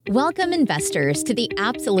Welcome, investors, to the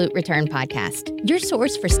Absolute Return Podcast, your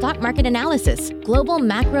source for stock market analysis, global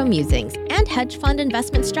macro musings, and hedge fund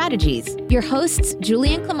investment strategies. Your hosts,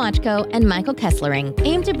 Julian Klimachko and Michael Kesslering,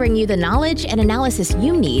 aim to bring you the knowledge and analysis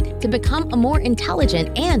you need to become a more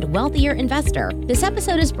intelligent and wealthier investor. This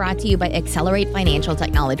episode is brought to you by Accelerate Financial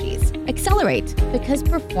Technologies. Accelerate, because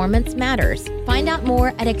performance matters. Find out more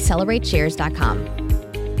at accelerateshares.com.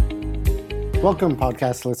 Welcome,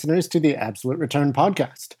 podcast listeners, to the Absolute Return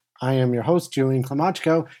Podcast. I am your host, Julian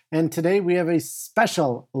Klimachko, and today we have a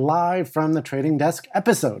special live from the trading desk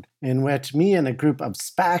episode in which me and a group of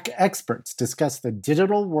SPAC experts discuss the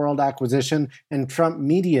Digital World acquisition and Trump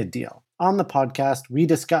media deal. On the podcast, we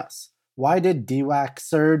discuss why did DWAC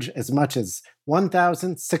surge as much as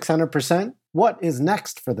 1,600%? What is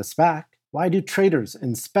next for the SPAC? Why do traders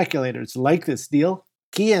and speculators like this deal?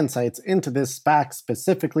 Key insights into this SPAC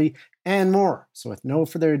specifically, and more. So with no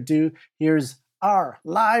further ado, here's our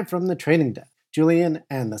live from the trading desk. Julian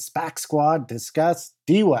and the SPAC squad discuss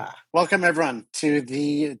DWAC. Welcome everyone to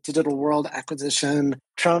the Digital World acquisition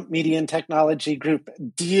Trump Media and Technology Group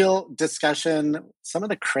deal discussion. Some of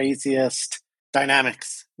the craziest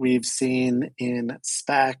dynamics we've seen in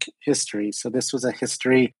SPAC history. So this was a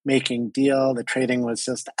history-making deal. The trading was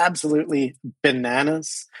just absolutely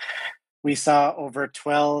bananas. We saw over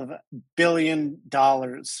 $12 billion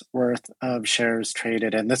worth of shares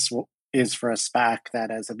traded, and this is for a SPAC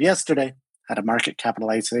that, as of yesterday, had a market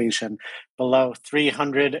capitalization below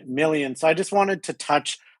 $300 million. So I just wanted to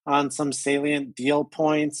touch on some salient deal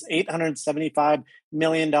points. $875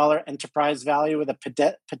 million enterprise value with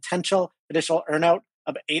a potential additional earnout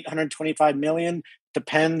of $825 million.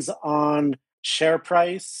 Depends on share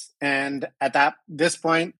price, and at this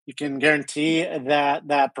point, you can guarantee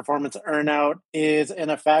that performance earnout is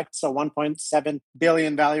in effect. So 1.7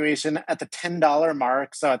 billion valuation at the $10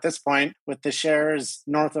 mark. So at this point, with the shares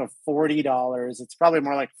north of $40, it's probably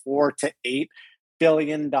more like $4 to $8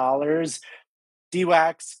 billion. DWAC's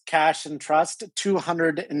cash and trust,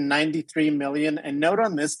 $293 million. And note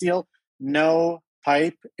on this deal, no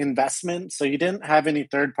PIPE investment. So you didn't have any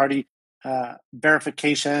third-party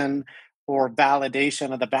verification or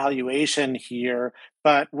validation of the valuation here.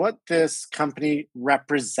 But what this company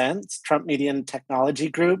represents, Trump Media and Technology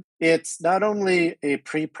Group, it's not only a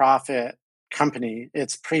pre-profit company,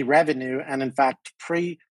 it's pre-revenue and in fact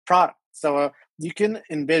pre-product. So you can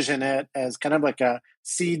envision it as kind of like a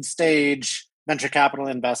seed stage venture capital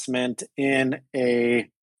investment in a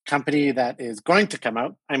company that is going to come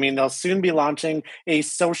out. I mean, they'll soon be launching a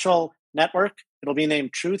social network. It'll be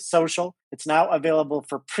named Truth Social. It's now available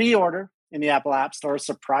for pre-order in the Apple App Store,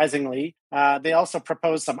 surprisingly. They also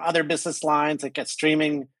propose some other business lines, like a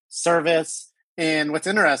streaming service. And what's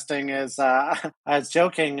interesting is, I was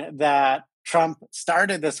joking that Trump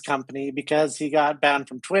started this company because he got banned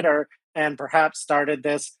from Twitter and perhaps started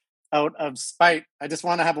this out of spite. I just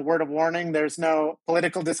want to have a word of warning. There's no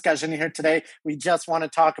political discussion here today. We just want to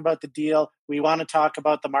talk about the deal. We want to talk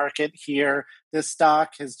about the market here. This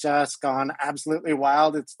stock has just gone absolutely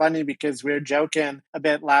wild. It's funny because we were joking a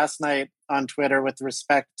bit last night on Twitter with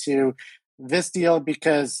respect to this deal,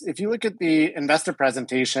 because if you look at the investor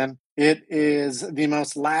presentation, it is the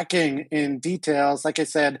most lacking in details. Like I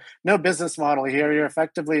said, no business model here. You're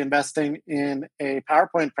effectively investing in a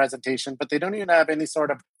PowerPoint presentation, but they don't even have any sort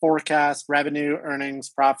of forecast, revenue, earnings,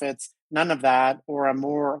 profits, none of that, or a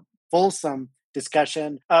more fulsome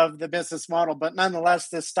discussion of the business model. But nonetheless,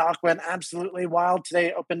 this stock went absolutely wild.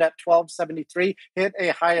 Today opened at $12.73, hit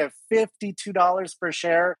a high of $52 per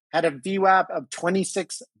share, had a VWAP of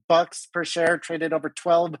 $26 per share, traded over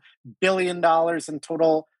 $12 billion in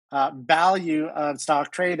total value of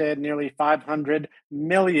stock traded, nearly 500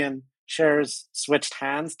 million shares switched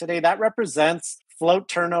hands today. That represents float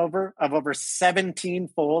turnover of over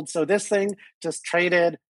 17-fold. So this thing just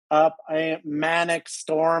traded up a manic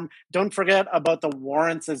storm. Don't forget about the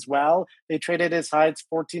warrants as well. They traded as high as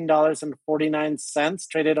 $14.49,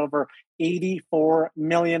 traded over 84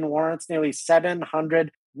 million warrants, nearly $700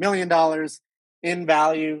 million in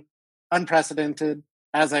value. Unprecedented,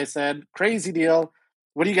 as I said, crazy deal.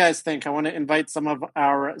 What do you guys think? I want to invite some of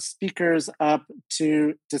our speakers up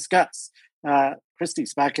to discuss. Christy,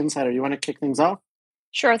 SPAC Insider, you want to kick things off?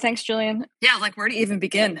 Sure. Thanks, Julian. Yeah, like where to even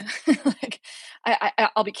begin?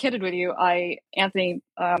 I'll be candid with you. Anthony,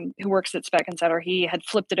 who works at SPAC Insider, he had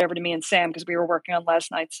flipped it over to me and Sam because we were working on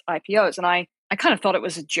last night's IPOs. And I kind of thought it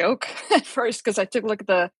was a joke at first because I took a look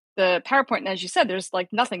at the PowerPoint. And as you said, there's like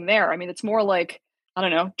nothing there. I mean, it's more like, I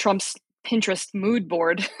don't know, Trump's Pinterest mood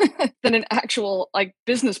board than an actual like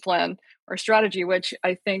business plan or strategy, which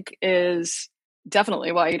I think is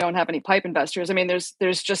definitely why you don't have any pipe investors. I mean,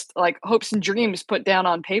 there's just like hopes and dreams put down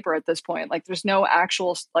on paper at this point. Like there's no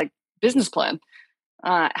actual like business plan.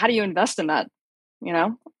 How do you invest in that? You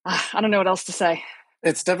know, I don't know what else to say.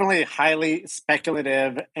 It's definitely highly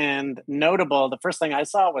speculative and notable. The first thing I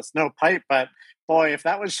saw was no pipe, but boy, if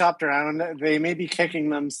that was shopped around, they may be kicking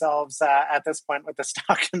themselves at this point with the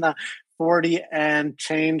stock in the 40 and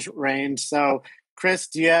change range. So, Chris,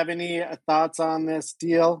 do you have any thoughts on this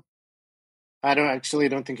deal? I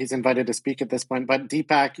don't think he's invited to speak at this point, but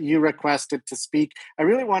Deepak, you requested to speak. I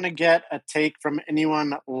really want to get a take from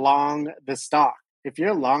anyone long the stock. If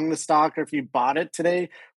you're long the stock or if you bought it today,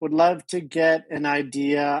 would love to get an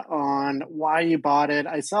idea on why you bought it.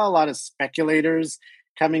 I saw a lot of speculators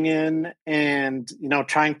coming in and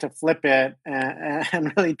trying to flip it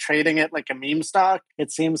and really trading it like a meme stock.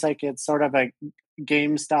 It seems like it's sort of a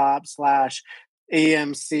GameStop /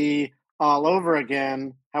 AMC all over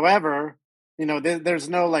again. However, there's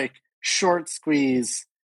no like short squeeze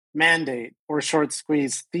mandate or short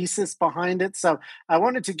squeeze thesis behind it. So I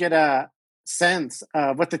wanted to get a sense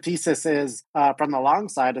of what the thesis is from the long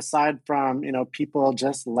side, aside from, people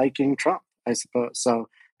just liking Trump, I suppose. So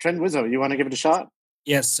Trent Wizzo, you want to give it a shot?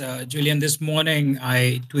 Yes, Julian, this morning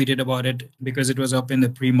I tweeted about it because it was up in the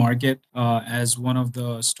pre-market as one of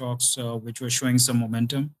the stocks which was showing some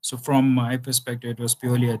momentum. So from my perspective, it was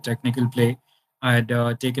purely a technical play. I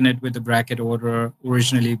had taken it with the bracket order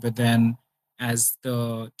originally, but then as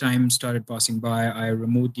the time started passing by, I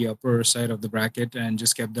removed the upper side of the bracket and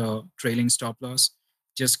just kept the trailing stop loss.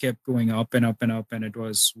 Just kept going up and up and up. And it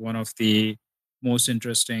was one of the most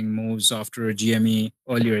interesting moves after GME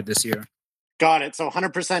earlier this year. Got it. So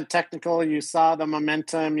 100% technical. You saw the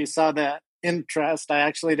momentum. You saw the interest. I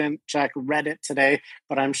actually didn't check Reddit today,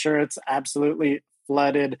 but I'm sure it's absolutely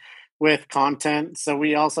flooded with content. So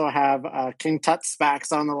we also have King Tut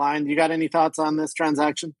SPACs on the line. You got any thoughts on this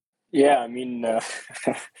transaction? Yeah, I mean,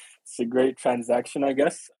 it's a great transaction, I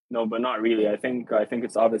guess. No, but not really. I think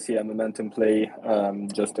it's obviously a momentum play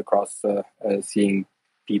just across seeing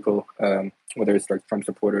people, whether it's like Trump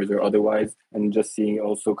supporters or otherwise, and just seeing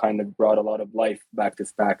also kind of brought a lot of life back to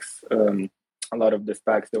SPACs. A lot of the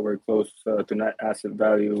SPACs that were close to net asset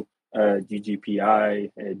value,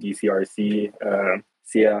 GGPI, DCRC,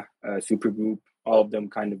 SIA, Supergroup, all of them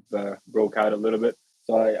kind of broke out a little bit.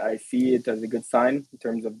 So I see it as a good sign in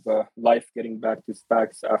terms of life getting back to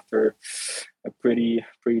SPACs after a pretty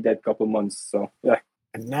dead couple months. So, yeah.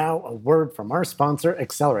 And now a word from our sponsor,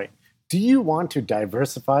 Accelerate. Do you want to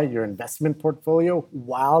diversify your investment portfolio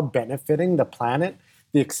while benefiting the planet?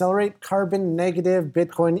 The Accelerate Carbon Negative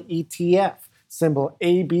Bitcoin ETF, symbol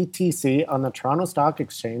ABTC on the Toronto Stock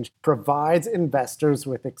Exchange, provides investors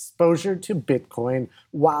with exposure to Bitcoin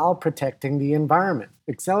while protecting the environment.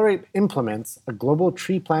 Accelerate implements a global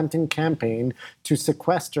tree planting campaign to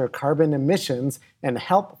sequester carbon emissions and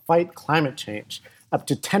help fight climate change. Up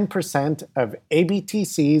to 10% of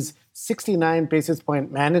ABTC's 69 basis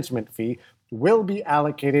point management fee will be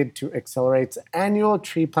allocated to Accelerate's annual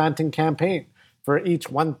tree planting campaign. For each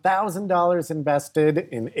 $1,000 invested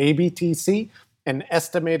in ABTC, an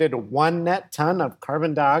estimated 1 net ton of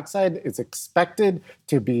carbon dioxide is expected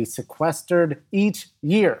to be sequestered each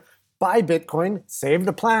year. Buy Bitcoin, save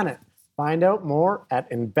the planet. Find out more at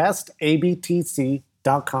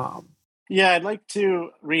investabtc.com. Yeah, I'd like to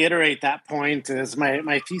reiterate that point as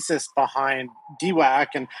my thesis behind DWAC.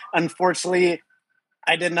 And unfortunately,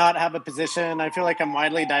 I did not have a position. I feel like I'm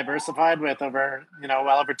widely diversified with well over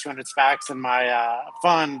 200 SPACs in my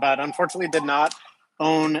fund, but unfortunately did not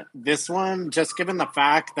own this one, just given the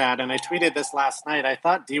fact that, and I tweeted this last night, I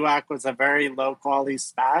thought DWAC was a very low quality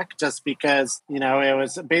SPAC just because, it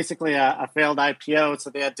was basically a failed IPO. So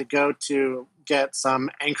they had to go to get some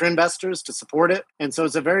anchor investors to support it. And so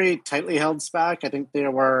it's a very tightly held SPAC. I think there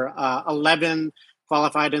were 11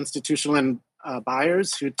 qualified institutional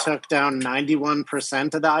buyers who took down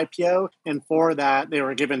 91% of the IPO. And for that, they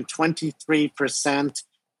were given 23%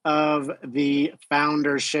 of the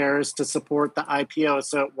founder shares to support the IPO.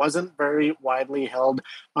 So it wasn't very widely held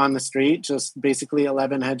on the street, just basically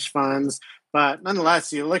 11 hedge funds. But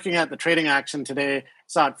nonetheless, you're looking at the trading action today,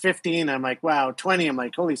 saw it 15, I'm like, wow, 20, I'm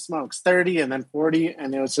like, holy smokes, 30, and then 40.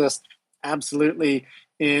 And it was just absolutely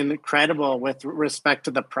incredible with respect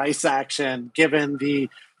to the price action, given the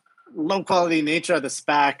low quality nature of the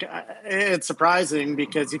SPAC. It's surprising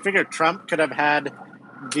because you figure Trump could have had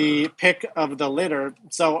the pick of the litter.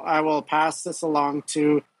 So I will pass this along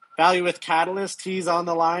to Value with Catalyst. He's on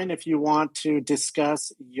the line if you want to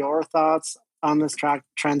discuss your thoughts on this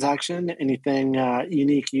transaction. Anything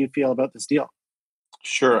unique you feel about this deal?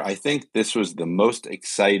 Sure. I think this was the most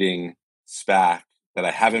exciting SPAC that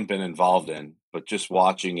I haven't been involved in but just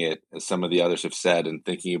watching it, as some of the others have said, and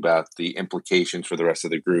thinking about the implications for the rest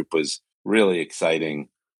of the group was really exciting.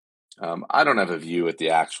 I don't have a view at the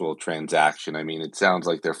actual transaction. I mean, it sounds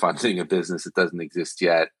like they're funding a business that doesn't exist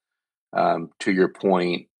yet. To your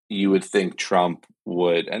point, you would think Trump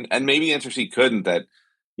would, and maybe NSC couldn't, that,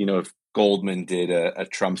 if Goldman did a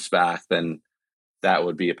Trump SPAC, then that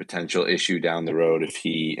would be a potential issue down the road if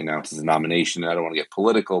he announces a nomination. I don't want to get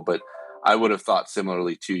political, but I would have thought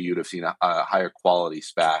similarly too. You'd have seen a higher quality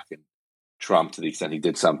SPAC and Trump, to the extent he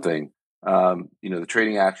did something. The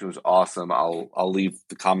trading action was awesome. I'll leave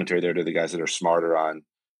the commentary there to the guys that are smarter on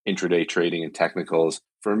intraday trading and technicals.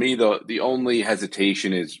 For me, though, the only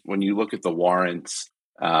hesitation is when you look at the warrants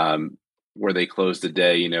where they closed the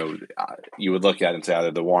day. You would look at it and say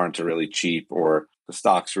either the warrants are really cheap or the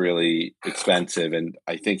stock's really expensive. And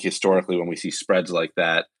I think historically, when we see spreads like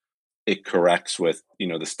that, it corrects with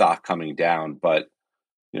the stock coming down. But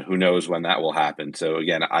who knows when that will happen. So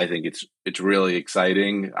again, I think it's really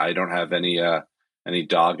exciting. I don't have any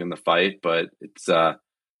dog in the fight, but it's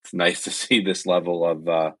nice to see this level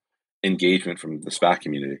of engagement from the SPAC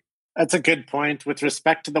community. That's a good point. With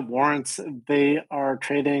respect to the warrants, they are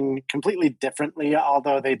trading completely differently,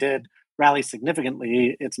 although they did rally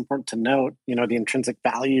significantly. It's important to note, the intrinsic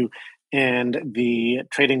value and the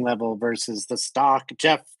trading level versus the stock.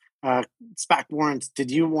 Jeff, SPAC warrants, did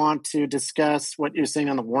you want to discuss what you're seeing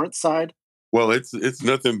on the warrant side? Well, it's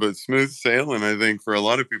nothing but smooth sailing. I think for a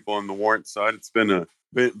lot of people on the warrant side, it's been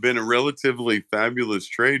a relatively fabulous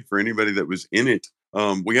trade for anybody that was in it.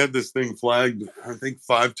 We had this thing flagged, I think,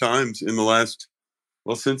 5 times in the last,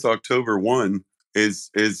 since October 1,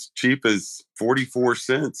 is as cheap as 44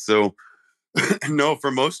 cents. So no,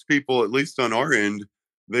 for most people, at least on our end,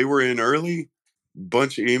 they were in early.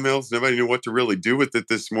 Bunch of emails. Nobody knew what to really do with it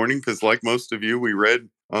this morning because, like most of you, we read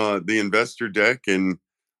the investor deck and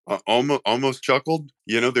almost chuckled.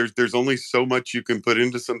 There's only so much you can put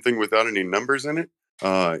into something without any numbers in it,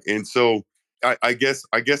 and so I guess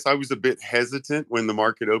I was a bit hesitant when the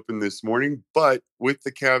market opened this morning, but with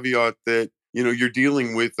the caveat that you're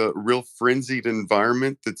dealing with a real frenzied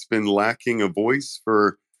environment that's been lacking a voice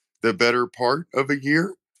for the better part of a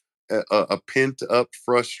year. A pent up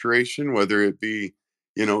frustration, whether it be,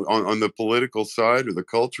 on the political side or the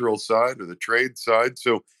cultural side or the trade side.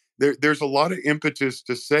 So there's a lot of impetus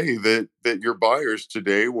to say that your buyers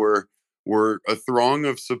today were a throng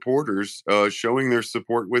of supporters showing their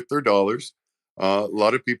support with their dollars. A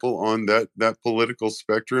lot of people on that political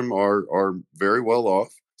spectrum are very well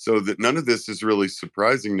off. So that none of this is really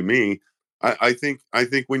surprising to me. I think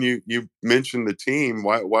when you mentioned the team,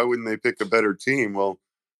 why wouldn't they pick a better team? Well,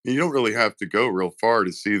 you don't really have to go real far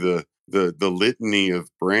to see the litany of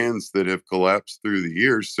brands that have collapsed through the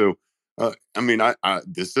years. So,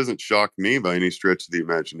 this doesn't shock me by any stretch of the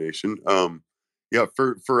imagination.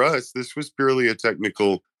 For us, this was purely a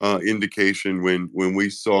technical indication when we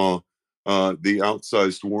saw the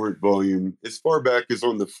outsized warrant volume as far back as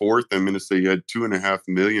on the 4th. I'm going to say you had 2.5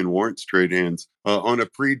 million warrants trade hands on a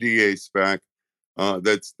pre-DA SPAC.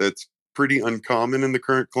 That's pretty uncommon in the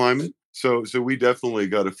current climate. So we definitely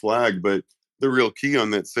got a flag, but the real key on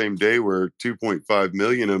that same day where 2.5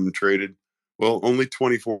 million of them traded, only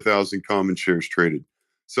 24,000 common shares traded.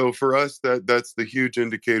 So for us, that's the huge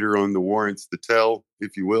indicator on the warrants, the tell,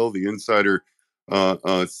 if you will, the insider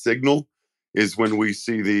signal is when we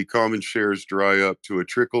see the common shares dry up to a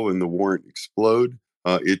trickle and the warrant explode.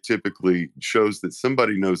 It typically shows that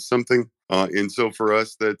somebody knows something. And so for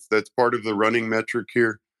us, that's part of the running metric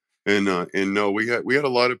here. And no, we had a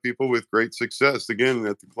lot of people with great success. Again,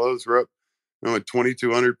 at the close, we're up at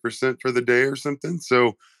 2,200% for the day or something.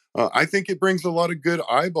 So I think it brings a lot of good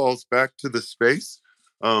eyeballs back to the space.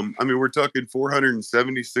 We're talking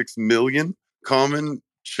 476 million common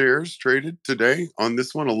shares traded today on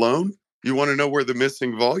this one alone. You want to know where the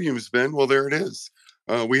missing volume's been? Well, there it is.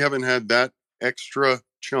 We haven't had that extra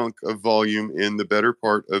chunk of volume in the better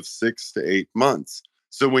part of 6 to 8 months.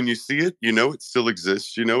 So when you see it, it still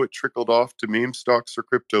exists. It trickled off to meme stocks or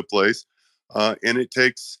crypto plays. And it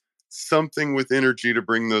takes something with energy to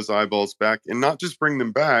bring those eyeballs back, and not just bring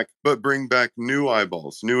them back, but bring back new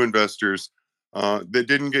eyeballs, new investors that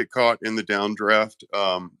didn't get caught in the downdraft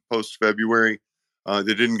post-February.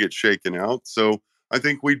 They didn't get shaken out. So I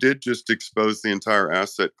think we did just expose the entire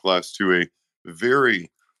asset class to a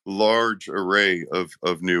very large array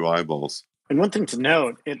of new eyeballs. And one thing to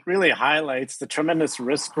note, it really highlights the tremendous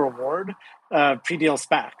risk reward of pre-deal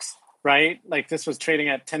SPACs, right? Like this was trading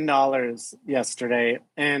at $10 yesterday,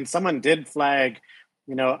 and someone did flag,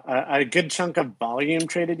 a good chunk of volume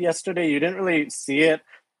traded yesterday. You didn't really see it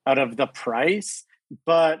out of the price,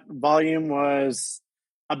 but volume was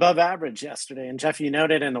above average yesterday. And Jeff, you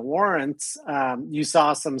noted in the warrants, you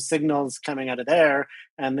saw some signals coming out of there,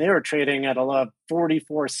 and they were trading at a low of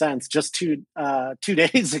 44 cents just 2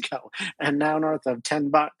 days ago, and now north of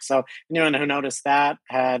 $10. So anyone who noticed that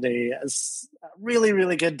had a really,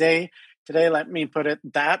 really good day today, let me put it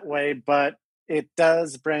that way. But it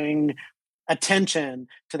does bring attention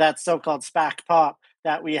to that so-called SPAC pop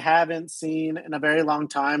that we haven't seen in a very long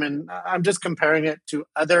time. And I'm just comparing it to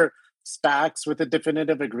other SPACs with a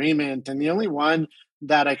definitive agreement. And the only one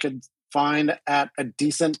that I could find at a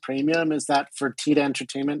decent premium is that Fertitta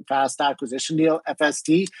Entertainment Fast Acquisition Deal,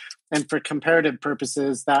 FSD. And for comparative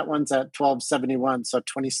purposes, that one's at $12.71, so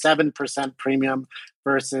 27% premium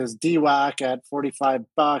versus DWAC at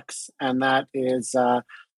 $45, and that is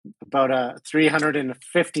about a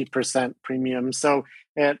 350% premium. So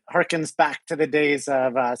it harkens back to the days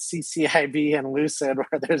of CCIB and Lucid,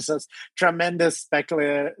 where there's this tremendous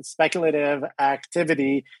speculative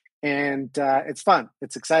activity. And it's fun.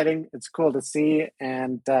 It's exciting. It's cool to see.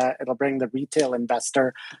 And it'll bring the retail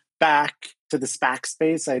investor back to the SPAC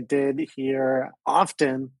space. I did hear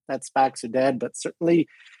often that SPACs are dead, but certainly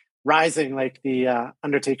rising like the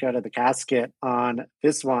Undertaker out of the casket on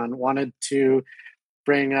this one. Wanted to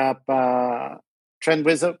bring up Trend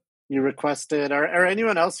Wizzo. You requested, or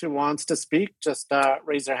anyone else who wants to speak, just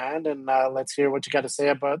raise your hand and let's hear what you got to say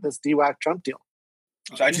about this DWAC Trump deal.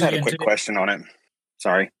 So I just had a quick question on it.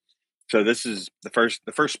 Sorry. So this is the first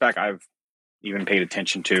SPAC I've even paid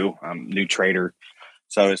attention to. I'm a new trader,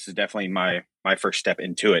 so this is definitely my first step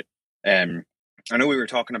into it. And I know we were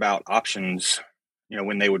talking about options,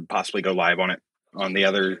 when they would possibly go live on it on the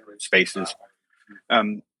other spaces.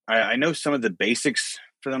 I know some of the basics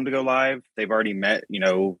for them to go live. They've already met,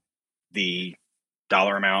 the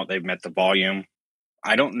dollar amount. They've met the volume.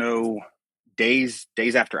 I don't know days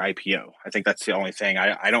after IPO. I think that's the only thing.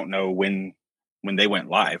 I don't know when they went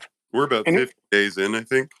live. We're about 50 days in, I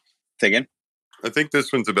think. Say again? I think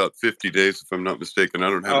this one's about 50 days, if I'm not mistaken. I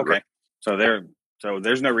don't have it right. So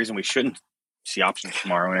there's no reason we shouldn't see options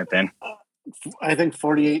tomorrow in it then. I think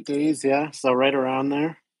 48 days, yeah. So right around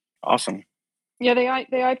there. Awesome. Yeah, they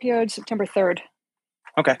IPO'd September 3rd.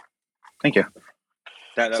 Okay. Thank you.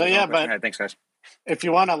 That so yeah, but thanks, guys. If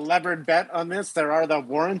you want a levered bet on this, there are the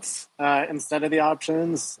warrants instead of the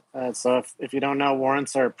options. So if you don't know,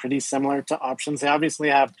 warrants are pretty similar to options. They obviously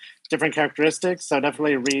have different characteristics, so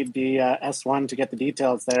definitely read the S1 to get the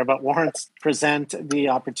details there. But warrants present the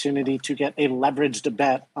opportunity to get a leveraged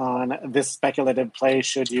bet on this speculative play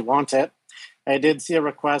should you want it. I did see a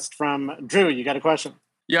request from Drew. You got a question?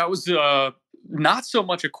 Yeah, it was not so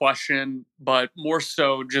much a question, but more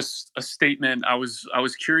so just a statement. I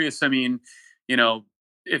was curious. I mean,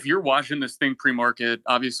 if you're watching this thing pre-market,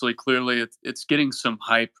 obviously, clearly it's getting some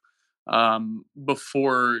hype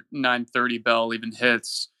before 9:30 bell even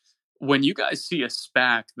hits. When you guys see a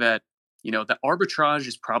SPAC that, the arbitrage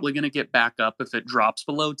is probably going to get back up if it drops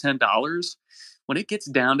below $10, when it gets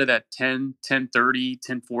down to that 10, 10:30,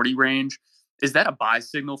 10:40 range, is that a buy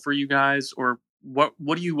signal for you guys? Or what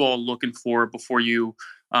are you all looking for before you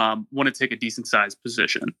want to take a decent sized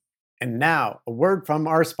position? And now, a word from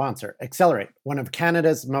our sponsor, Accelerate, one of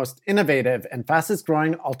Canada's most innovative and fastest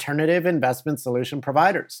growing alternative investment solution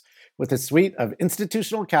providers, with a suite of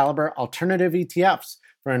institutional caliber alternative ETFs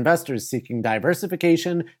for investors seeking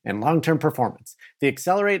diversification and long-term performance. The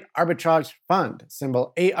Accelerate Arbitrage Fund,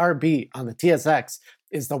 symbol ARB on the TSX,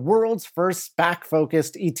 is the world's first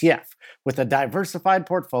SPAC-focused ETF with a diversified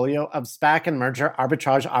portfolio of SPAC and merger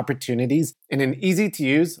arbitrage opportunities in an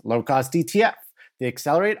easy-to-use, low-cost ETF. The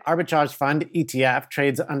Accelerate Arbitrage Fund ETF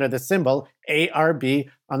trades under the symbol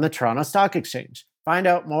ARB on the Toronto Stock Exchange. Find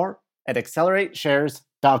out more at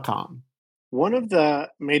accelerateshares.com. One of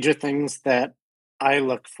the major things that I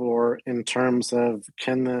look for in terms of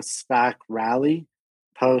can the SPAC rally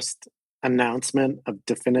post announcement of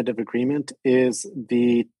definitive agreement is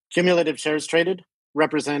the cumulative shares traded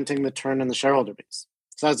representing the turn in the shareholder base.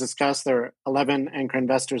 So as discussed, there are 11 anchor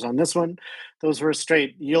investors on this one. Those were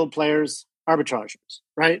straight yield players, arbitragers,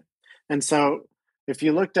 right? And so if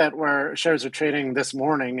you looked at where shares are trading this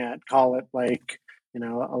morning at, call it like,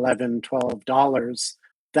 $11, $12,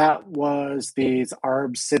 that was these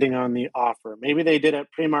ARBs sitting on the offer. Maybe they did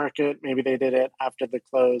it pre-market, maybe they did it after the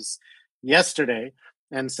close yesterday.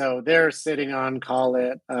 And so they're sitting on, call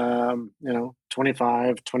it,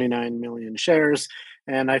 25, 29 million shares.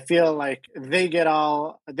 And I feel like they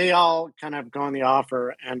all kind of go on the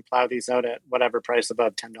offer and plow these out at whatever price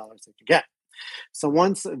above $10 they can get. So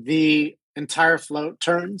once the entire float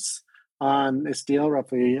turns on this deal,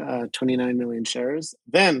 roughly 29 million shares,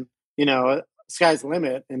 then, sky's the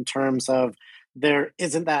limit in terms of there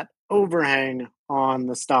isn't that overhang on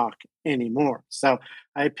the stock anymore. So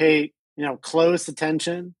I pay, close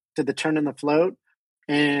attention to the turn in the float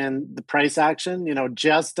and the price action,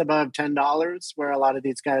 just above $10, where a lot of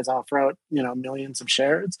these guys offer out, millions of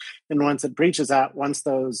shares. And once it breaches that, once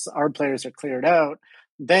those ARB players are cleared out,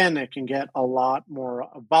 then it can get a lot more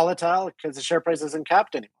volatile because the share price isn't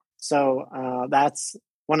capped anymore. So that's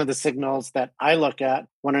one of the signals that I look at,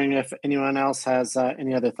 wondering if anyone else has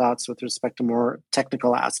any other thoughts with respect to more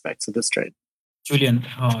technical aspects of this trade. Julian,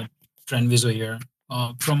 Trent Vizo here.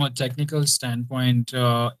 From a technical standpoint,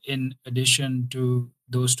 in addition to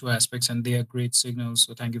those two aspects, and they are great signals,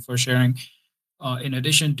 so thank you for sharing. In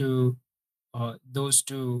addition to those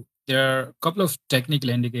two, there are a couple of technical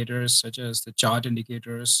indicators, such as the chart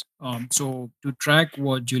indicators. So to track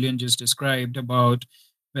what Julian just described about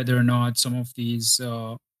whether or not some of these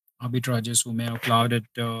arbitrages who may have clouded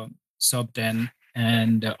sub 10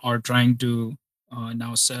 and are trying to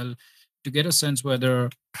now sell, to get a sense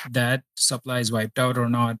whether that supply is wiped out or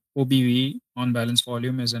not, OBV, on balance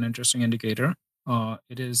volume, is an interesting indicator.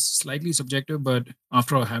 It is slightly subjective, but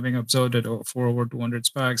after having observed it for over 200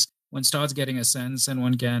 SPACs, one starts getting a sense and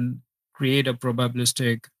one can create a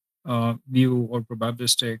probabilistic view or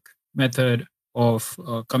probabilistic method of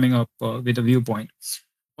coming up with a viewpoint.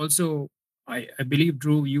 Also, I believe,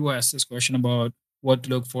 Drew, you asked this question about what to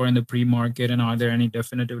look for in the pre-market and are there any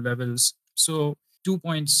definitive levels. So 2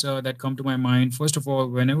 points that come to my mind. First of all,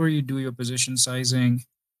 whenever you do your position sizing,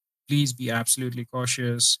 please be absolutely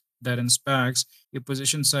cautious that in SPACs, your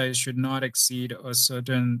position size should not exceed a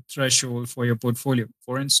certain threshold for your portfolio.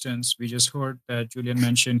 For instance, we just heard that Julian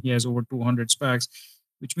mentioned he has over 200 SPACs,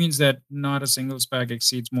 which means that not a single SPAC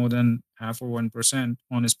exceeds more than 0.5 or 1%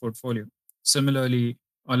 on his portfolio. Similarly,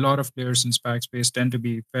 a lot of players in SPAC space tend to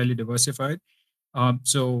be fairly diversified.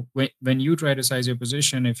 So when you try to size your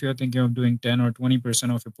position, if you're thinking of doing 10 or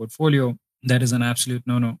 20% of your portfolio, that is an absolute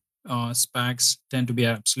no-no. SPACs tend to be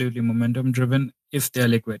absolutely momentum driven if they're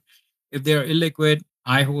liquid. If they're illiquid,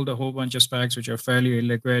 I hold a whole bunch of SPACs which are fairly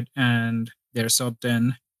illiquid and they're sub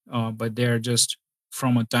 10, but they're just,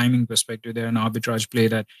 from a timing perspective, they're an arbitrage play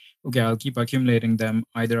that, okay, I'll keep accumulating them.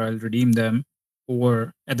 Either I'll redeem them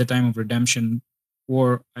or at the time of redemption,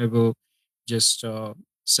 or I will just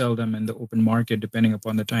sell them in the open market depending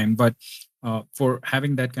upon the time. But for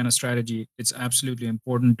having that kind of strategy, it's absolutely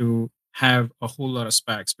important to have a whole lot of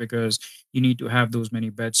SPACs because you need to have those many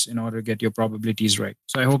bets in order to get your probabilities right.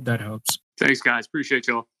 So I hope that helps. Thanks, guys. Appreciate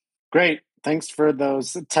y'all. Great. Thanks for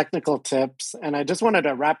those technical tips. And I just wanted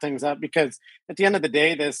to wrap things up because at the end of the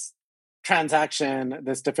day, this transaction,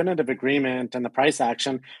 this definitive agreement and the price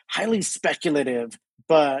action, highly speculative,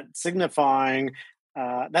 but signifying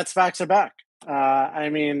that SPACs are back.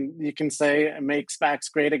 You can say make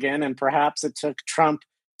SPACs great again, and perhaps it took Trump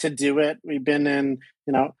to do it. We've been in,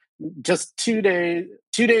 just 2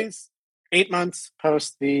 days, 8 months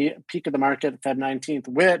post the peak of the market, Feb 19th,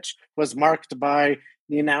 which was marked by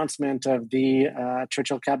the announcement of the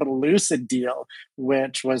Churchill Capital Lucid deal,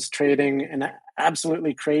 which was trading an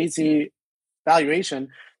absolutely crazy valuation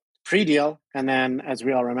pre-deal. And then, as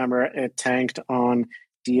we all remember, it tanked on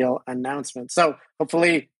deal announcement. So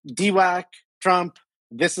hopefully DWAC, Trump,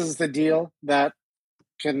 this is the deal that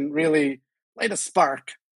can really light a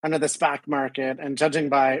spark under the SPAC market. And judging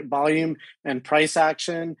by volume and price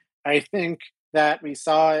action, I think that we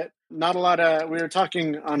saw it. Not a lot of, we were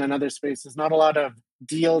talking on another space, there's not a lot of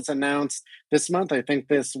deals announced this month. I think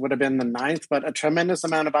this would have been the 9th, but a tremendous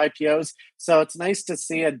amount of IPOs. So it's nice to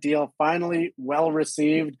see a deal finally well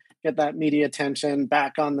received, get that media attention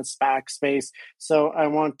back on the SPAC space. So I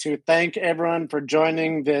want to thank everyone for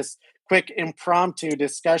joining this quick impromptu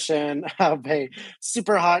discussion of a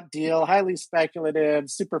super hot deal, highly speculative,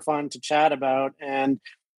 super fun to chat about. And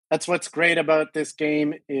that's what's great about this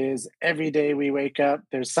game is every day we wake up,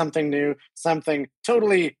 there's something new, something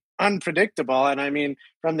totally unpredictable. And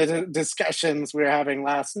from the discussions we were having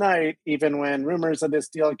last night, even when rumors of this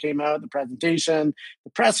deal came out, the presentation,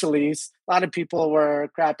 the press release, a lot of people were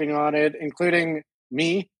crapping on it, including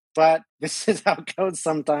me. But this is how it goes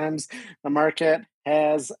sometimes. The market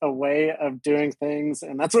has a way of doing things,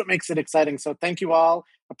 and that's what makes it exciting. So thank you all.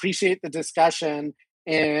 Appreciate the discussion.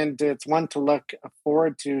 And it's one to look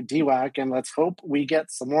forward to, DWAC, and let's hope we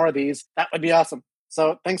get some more of these. That would be awesome.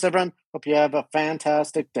 So thanks, everyone. Hope you have a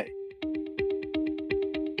fantastic day.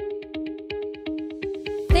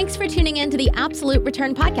 Thanks for tuning in to the Absolute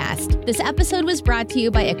Return Podcast. This episode was brought to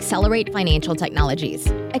you by Accelerate Financial Technologies.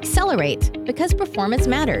 Accelerate, because performance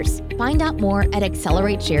matters. Find out more at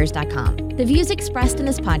accelerateshares.com. The views expressed in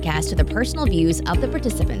this podcast are the personal views of the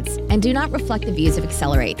participants and do not reflect the views of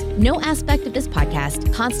Accelerate. No aspect of this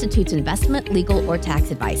podcast constitutes investment, legal, or tax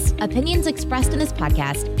advice. Opinions expressed in this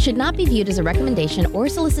podcast should not be viewed as a recommendation or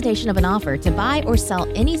solicitation of an offer to buy or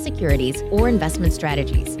sell any securities or investment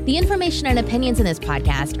strategies. The information and opinions in this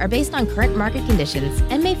podcast are based on current market conditions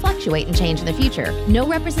and may fluctuate and change in the future. No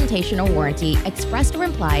representation or warranty, expressed or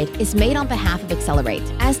implied, is made on behalf of Accelerate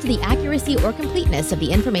as to the accuracy or completeness of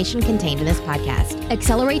the information contained in this podcast.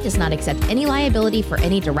 Accelerate does not accept any liability for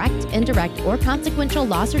any direct, indirect, or consequential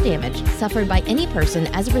loss or damage suffered by any person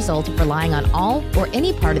as a result of relying on all or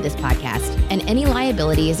any part of this podcast, and any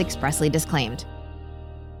liability is expressly disclaimed.